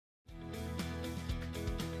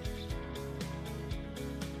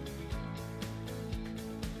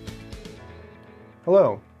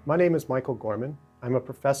Hello, my name is Michael Gorman. I'm a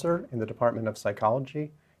professor in the Department of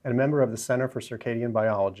Psychology and a member of the Center for Circadian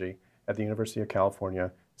Biology at the University of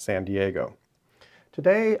California, San Diego.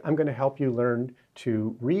 Today, I'm going to help you learn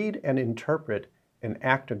to read and interpret an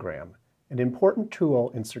actogram, an important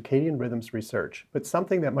tool in circadian rhythms research, but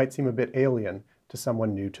something that might seem a bit alien to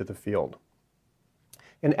someone new to the field.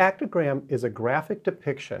 An actogram is a graphic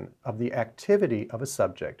depiction of the activity of a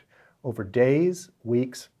subject over days,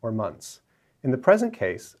 weeks, or months. In the present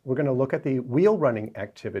case, we're going to look at the wheel running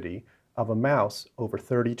activity of a mouse over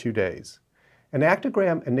 32 days. An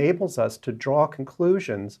actogram enables us to draw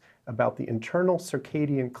conclusions about the internal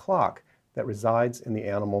circadian clock that resides in the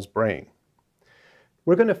animal's brain.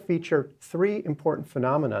 We're going to feature three important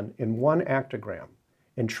phenomena in one actogram: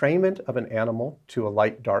 entrainment of an animal to a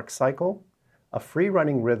light-dark cycle, a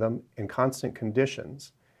free-running rhythm in constant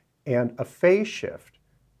conditions, and a phase shift,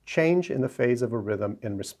 change in the phase of a rhythm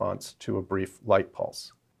in response to a brief light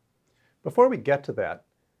pulse. Before we get to that,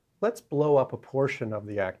 let's blow up a portion of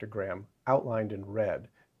the actogram outlined in red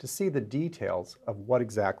to see the details of what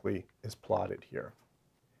exactly is plotted here.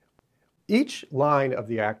 Each line of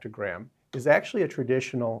the actogram is actually a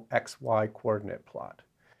traditional XY coordinate plot.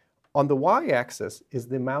 On the y-axis is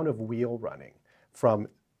the amount of wheel running from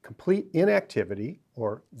complete inactivity,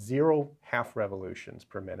 or 0 half revolutions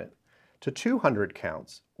per minute, to 200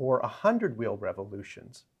 counts, or 100 wheel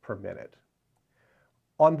revolutions per minute.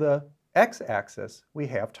 On the x-axis, we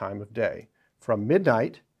have time of day, from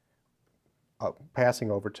midnight,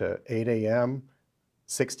 passing over to 8 a.m.,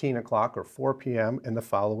 16 o'clock, or 4 p.m., and the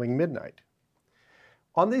following midnight.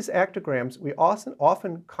 On these actograms, we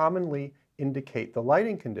often commonly indicate the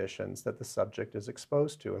lighting conditions that the subject is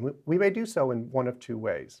exposed to, and we may do so in one of two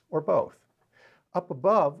ways, or both. Up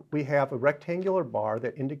above, we have a rectangular bar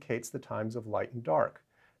that indicates the times of light and dark.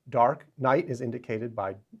 Night is indicated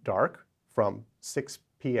by dark from 6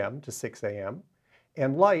 p.m. to 6 a.m.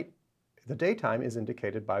 and light, the daytime, is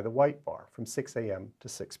indicated by the white bar from 6 a.m. to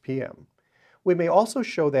 6 p.m. We may also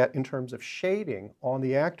show that in terms of shading on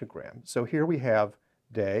the actogram. So here we have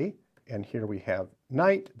day and here we have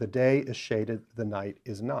night. The day is shaded, the night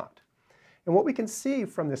is not. And what we can see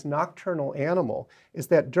from this nocturnal animal is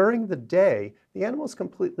that during the day, the animal is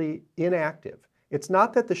completely inactive. It's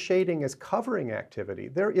not that the shading is covering activity.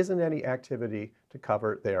 There isn't any activity to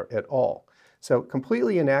cover there at all. So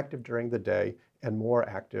completely inactive during the day and more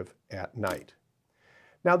active at night.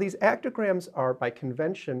 Now these actograms are, by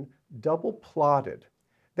convention, double plotted.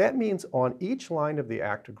 That means on each line of the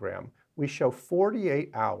actogram, we show 48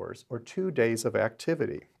 hours or 2 days of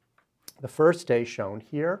activity. The first day shown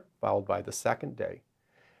here, followed by the second day.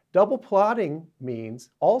 Double plotting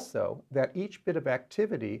means also that each bit of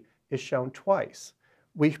activity is shown twice.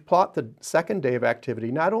 We plot the second day of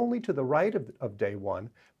activity not only to the right of day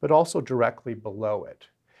one, but also directly below it.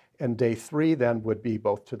 And day three then would be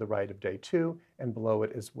both to the right of day two and below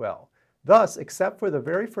it as well. Thus, except for the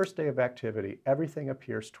very first day of activity, everything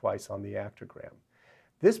appears twice on the actogram.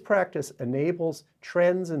 This practice enables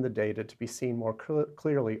trends in the data to be seen more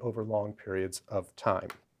clearly over long periods of time.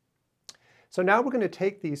 So now we're going to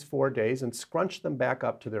take these 4 days and scrunch them back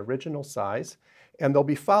up to their original size, and they'll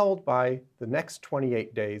be followed by the next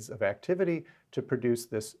 28 days of activity to produce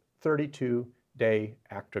this 32-day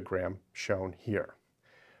actogram shown here.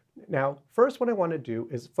 Now, first what I want to do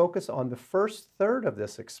is focus on the first third of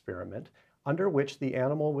this experiment, under which the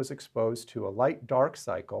animal was exposed to a light-dark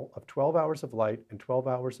cycle of 12 hours of light and 12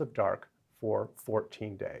 hours of dark for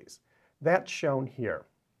 14 days. That's shown here.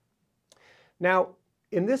 Now,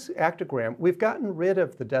 in this actogram, we've gotten rid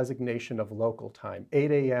of the designation of local time,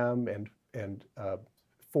 8 a.m. and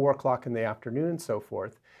 4 o'clock in the afternoon and so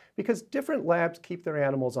forth, because different labs keep their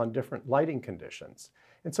animals on different lighting conditions.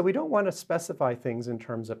 And so we don't want to specify things in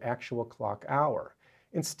terms of actual clock hour.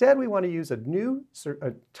 Instead, we want to use a new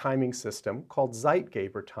timing system called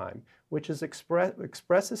Zeitgeber time, which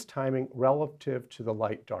expresses timing relative to the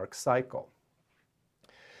light-dark cycle.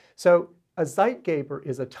 So a Zeitgeber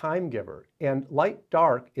is a time giver, and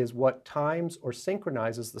light-dark is what times or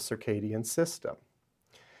synchronizes the circadian system.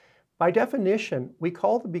 By definition, we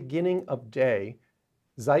call the beginning of day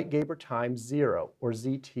Zeitgeber time 0, or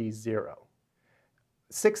ZT0.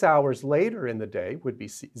 6 hours later in the day would be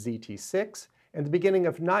ZT6, and the beginning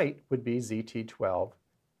of night would be ZT12.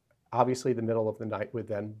 Obviously, the middle of the night would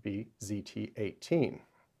then be ZT18.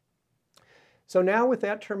 So now with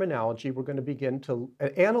that terminology, we're going to begin to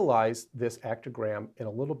analyze this actogram in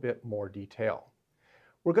a little bit more detail.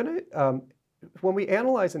 We're going to, when we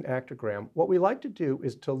analyze an actogram, what we like to do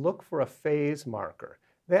is to look for a phase marker.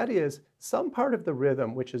 That is, some part of the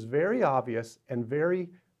rhythm which is very obvious and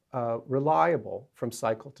very reliable from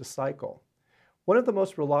cycle to cycle. One of the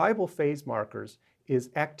most reliable phase markers is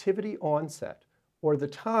activity onset, or the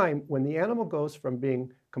time when the animal goes from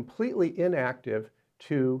being completely inactive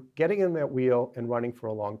to getting in that wheel and running for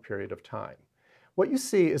a long period of time. What you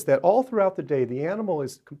see is that all throughout the day, the animal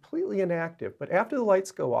is completely inactive, but after the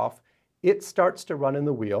lights go off, it starts to run in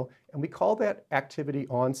the wheel, and we call that activity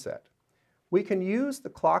onset. We can use the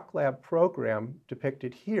Clock Lab program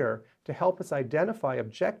depicted here to help us identify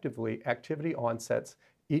objectively activity onsets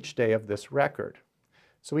each day of this record.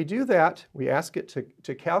 So we do that, we ask it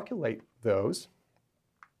to calculate those.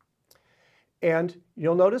 And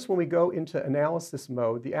you'll notice when we go into analysis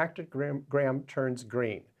mode, the actogram turns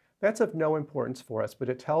green. That's of no importance for us, but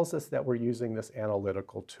it tells us that we're using this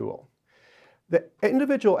analytical tool. The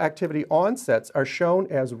individual activity onsets are shown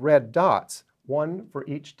as red dots, one for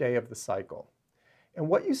each day of the cycle. And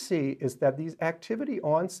what you see is that these activity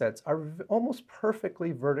onsets are almost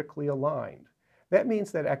perfectly vertically aligned. That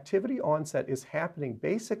means that activity onset is happening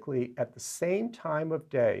basically at the same time of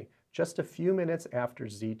day, just a few minutes after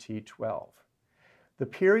ZT12. The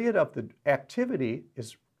period of the activity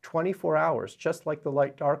is 24 hours, just like the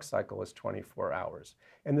light-dark cycle is 24 hours.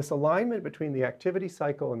 And this alignment between the activity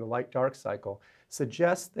cycle and the light-dark cycle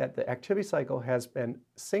suggests that the activity cycle has been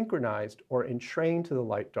synchronized or entrained to the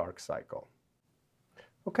light-dark cycle.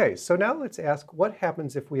 Okay, so now let's ask what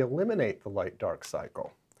happens if we eliminate the light-dark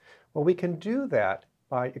cycle? Well, we can do that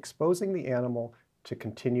by exposing the animal to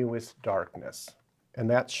continuous darkness, and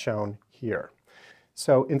that's shown here.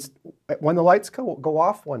 So when the lights go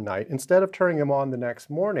off one night, instead of turning them on the next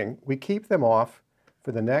morning, we keep them off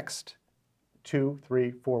for the next 2,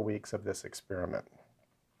 3, 4 weeks of this experiment.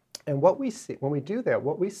 And what we see, when we do that,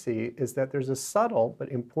 what we see is that there's a subtle but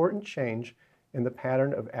important change in the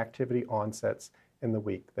pattern of activity onsets in the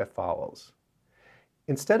week that follows.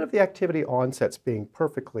 Instead of the activity onsets being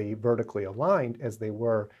perfectly vertically aligned as they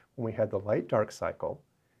were when we had the light-dark cycle,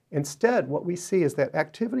 instead, what we see is that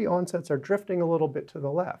activity onsets are drifting a little bit to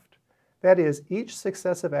the left. That is, each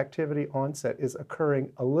successive activity onset is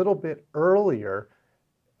occurring a little bit earlier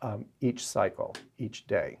each cycle, each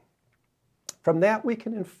day. From that, we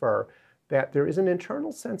can infer that there is an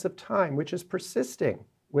internal sense of time which is persisting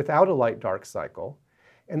without a light-dark cycle,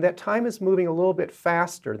 and that time is moving a little bit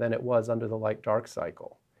faster than it was under the light-dark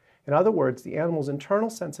cycle. In other words, the animal's internal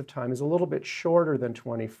sense of time is a little bit shorter than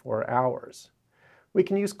 24 hours. We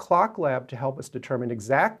can use Clock Lab to help us determine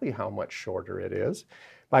exactly how much shorter it is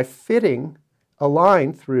by fitting a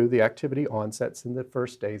line through the activity onsets in the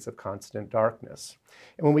first days of constant darkness.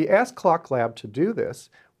 And when we ask Clock Lab to do this,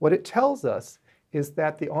 what it tells us is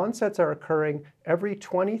that the onsets are occurring every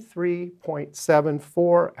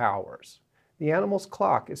 23.74 hours. The animal's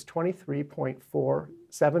clock is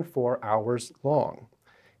 23.74 hours long.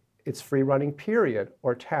 Its free-running period,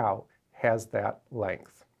 or tau, has that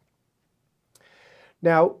length.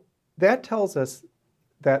 Now, that tells us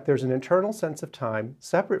that there's an internal sense of time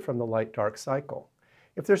separate from the light-dark cycle.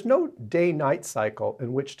 If there's no day-night cycle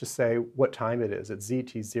in which to say what time it is at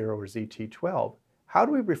ZT0 or ZT12, how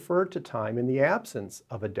do we refer to time in the absence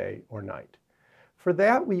of a day or night? For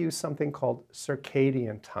that, we use something called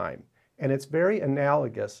circadian time, and it's very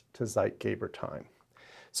analogous to Zeitgeber time.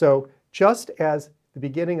 So just as the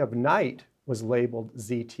beginning of night was labeled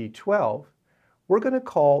ZT12, we're going to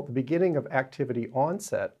call the beginning of activity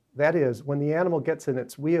onset, that is, when the animal gets in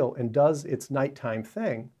its wheel and does its nighttime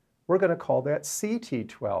thing, we're going to call that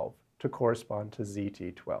CT12 to correspond to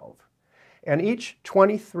ZT12. And each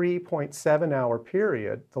 23.7-hour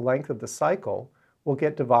period, the length of the cycle, will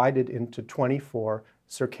get divided into 24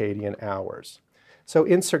 circadian hours. So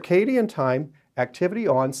in circadian time, activity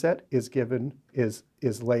onset is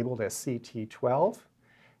labeled as CT12.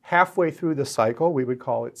 Halfway through the cycle, we would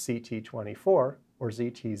call it CT24 or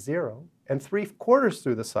ZT0, and 3/4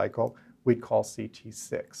 through the cycle, we'd call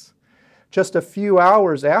CT6. Just a few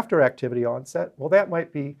hours after activity onset, well, that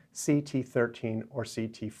might be CT13 or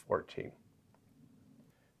CT14.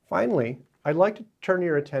 Finally, I'd like to turn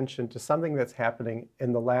your attention to something that's happening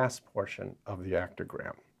in the last portion of the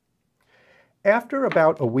actogram. After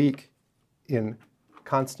about a week in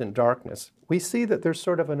constant darkness, we see that there's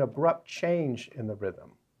sort of an abrupt change in the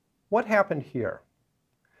rhythm. What happened here?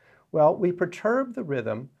 Well, we perturbed the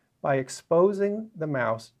rhythm by exposing the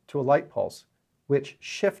mouse to a light pulse, which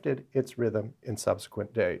shifted its rhythm in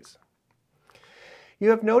subsequent days. You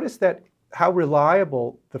have noticed that how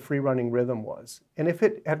reliable the free-running rhythm was. And if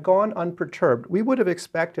it had gone unperturbed, we would have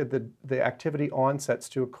expected the activity onsets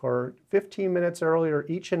to occur 15 minutes earlier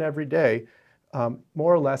each and every day,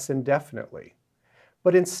 more or less indefinitely.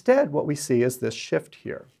 But instead, what we see is this shift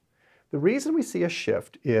here. The reason we see a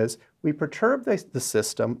shift is we perturb the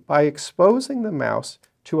system by exposing the mouse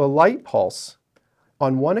to a light pulse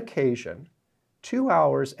on one occasion 2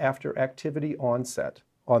 hours after activity onset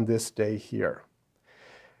on this day here.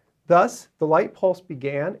 Thus, the light pulse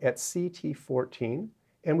began at CT14,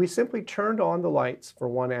 and we simply turned on the lights for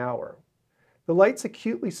 1 hour. The lights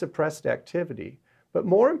acutely suppressed activity, but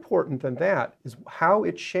more important than that is how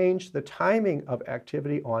it changed the timing of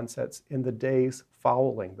activity onsets in the days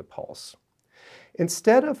following the pulse.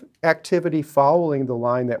 Instead of activity following the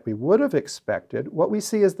line that we would have expected, what we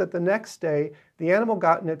see is that the next day, the animal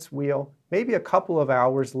got in its wheel maybe a couple of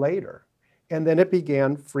hours later, and then it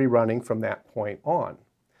began free running from that point on.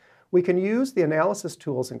 We can use the analysis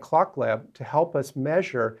tools in Clock Lab to help us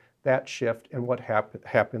measure that shift and what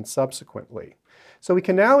happened subsequently. So we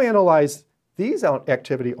can now analyze these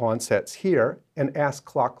activity onsets here and ask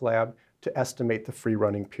Clock Lab to estimate the free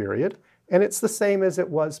running period, and it's the same as it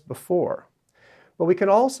was before. But we can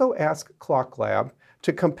also ask Clock Lab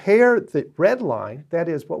to compare the red line, that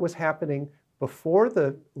is what was happening before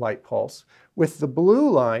the light pulse, with the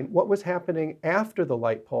blue line, what was happening after the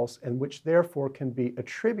light pulse, and which therefore can be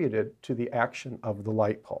attributed to the action of the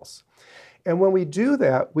light pulse. And when we do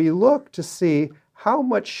that, we look to see how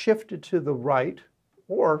much shifted to the right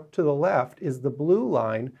or to the left is the blue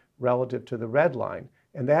line relative to the red line,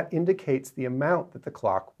 and that indicates the amount that the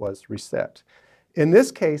clock was reset. In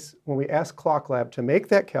this case, when we ask Clock Lab to make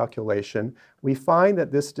that calculation, we find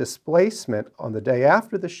that this displacement on the day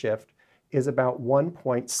after the shift is about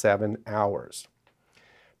 1.7 hours.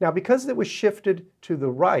 Now, because it was shifted to the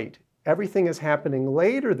right, everything is happening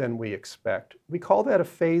later than we expect. We call that a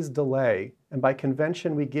phase delay, and by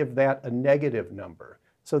convention, we give that a negative number.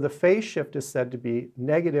 So the phase shift is said to be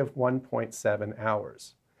negative 1.7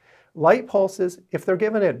 hours. Light pulses, if they're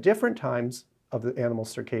given at different times of the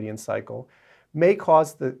animal's circadian cycle, may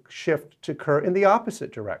cause the shift to occur in the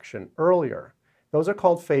opposite direction, earlier. Those are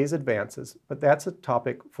called phase advances, but that's a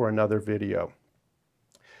topic for another video.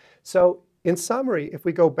 So in summary, if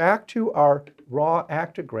we go back to our raw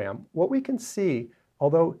actogram, what we can see,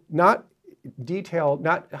 although not detailed,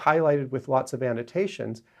 not highlighted with lots of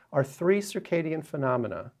annotations, are 3 circadian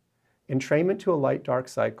phenomena: entrainment to a light-dark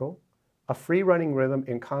cycle, a free-running rhythm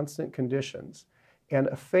in constant conditions, and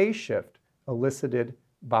a phase shift elicited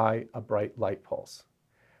by a bright light pulse.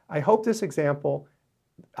 I hope this example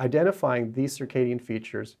identifying these circadian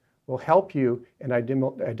features will help you in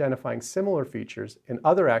identifying similar features in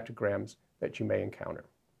other actograms that you may encounter.